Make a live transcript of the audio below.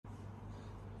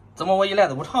怎么我一来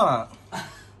都不唱了？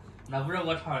那不是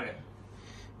我唱的。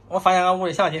我发现俺屋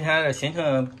里翔今天这心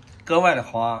情格外的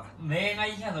好啊。没，俺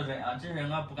以前都这样，只是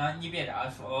俺不敢，你别这样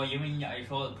说，因为你这样一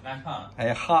说，我都不敢唱了。哎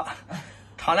呀好，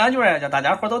唱两句儿叫大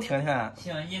家伙都听听。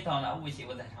行，你到那无锡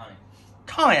我再唱的。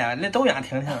唱呀，那都愿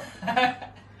听听。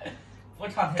我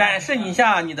唱。展示一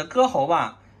下你的歌喉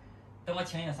吧。等我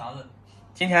清清嗓子。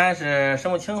今天是什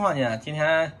么情况呢？今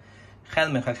天孩子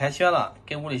们快开学了，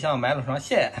给屋里翔买了双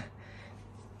鞋。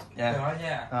买双鞋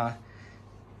啊，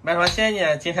买双鞋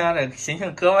呢。今天这心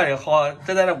情格外的好，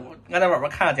这在这屋，俺在外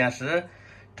边看着电视，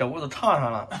这屋都唱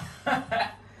上了。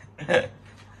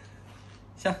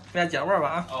行，别接味吧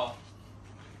啊。哦。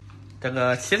这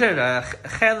个其实这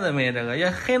孩子们这个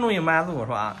也很容易满足，是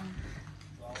吧？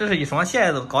这是一双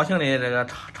鞋都高兴的这个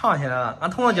唱起来了。俺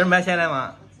彤彤今儿买鞋来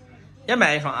吗？也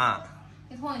买一双啊。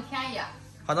一桶的便宜。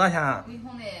花多少钱啊？一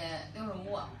桶的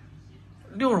65。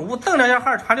65，这两小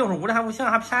孩穿65的还不行，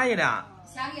还便宜了。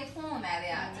先给彤彤买的，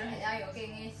今儿家又给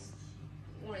你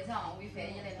屋里翔吴亦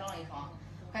菲也得整了一双。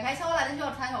快开学了，咱学校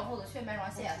穿校服都去买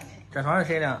双鞋，他们。这双是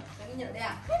谁的？这给你的。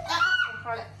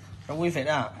好嘞。这吴亦菲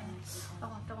的。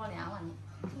这我脸了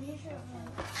你。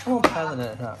什么牌子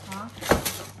的是？啊。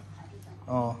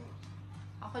哦。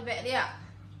回北的。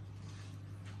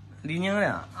李宁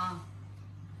的。啊。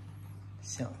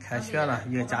行，开学了，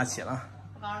一个假期了。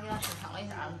我刚刚给他试唱了一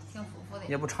下，挺舒服的。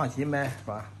也不长期买是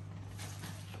吧？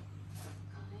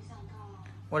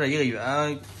我这一个月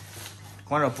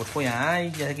光这不抽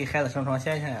烟，也得给孩子省双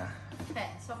钱钱呀。对，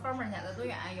小孩们现在都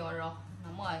愿意要着，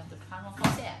那么就穿双好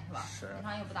鞋是吧？是。平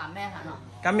常又不大买，反正。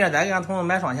咱明儿再给俺彤彤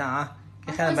买双去啊，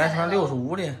给孩子买双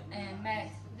65的。哎，买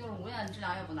65的质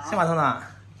量也不孬。行吧，彤彤。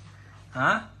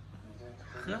啊？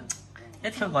呵，也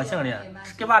挺高兴的。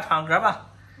给爸唱歌吧。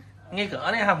你哥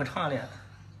哥呢还不唱呢。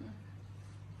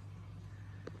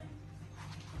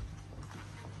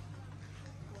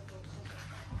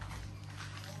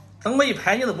等我一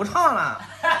拍你都不唱了。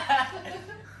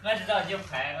我知道你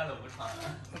拍，我都不唱了。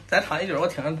再唱一句，我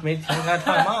没听俺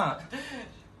唱嘛。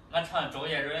俺唱周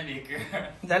杰伦的歌。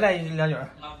你再来两句。俺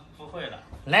不会了。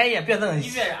来也别整。你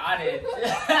别啥的。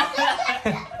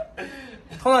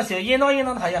彤彤去引导引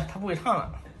导他呀，他不会唱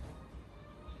了。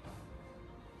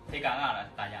太尴尬了，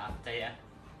大家再见。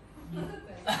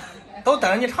都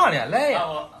等着你唱了，来呀！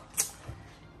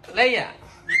来呀！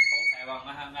你偷拍吧，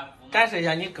俺展示一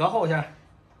下你歌喉去。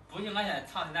不行，俺现在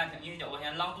唱的难听，你得叫我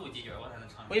先朗读几句，我才能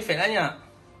唱。吴亦菲的呢？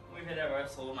吴亦菲在边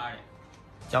搜嘛的。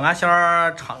叫俺小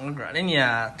孩唱个歌的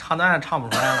呢，唱咱还唱不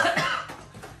出来了。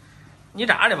你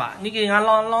这样的吧，你给俺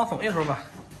朗诵一首吧。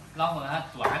朗诵俺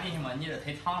短的行吗？你这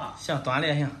太长了。行，短的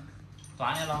也行。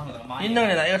短的朗诵的嘛？你弄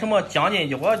的那个什么《将进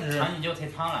酒》就是。将进酒太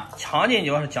长了。将进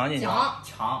酒是将进酒。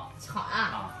抢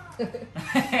啊！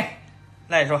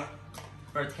来一首。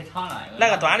不是太长了。来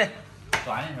个短的。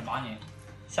短的是嘛呢？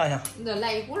想想。你这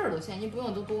来一股儿都行，你不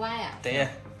用都读完呀。对。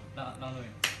朗读。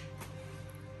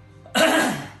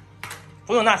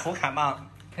不用拿书看吧？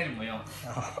肯定不用。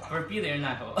不是笔的人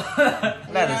难受。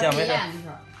来就行，没事。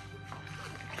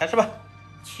开始吧。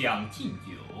将进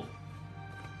酒，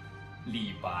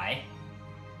李白。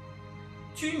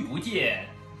君不见，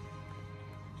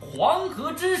黄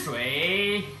河之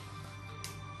水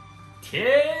天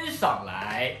上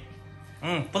来。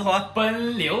不错。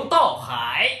奔流到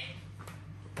海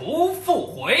不复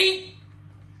回。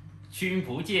君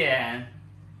不见，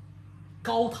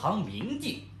高堂明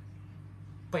镜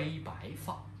悲白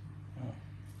发。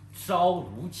朝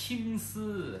如青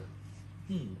丝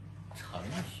暮成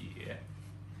雪。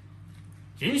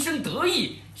人生得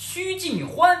意须尽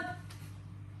欢，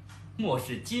莫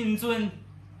使金樽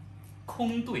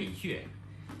空对月。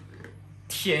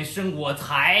天生我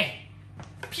材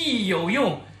必有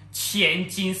用，千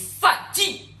金散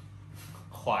尽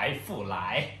还复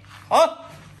来。好，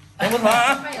真不错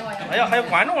啊！哎呀，还有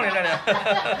观众在这里。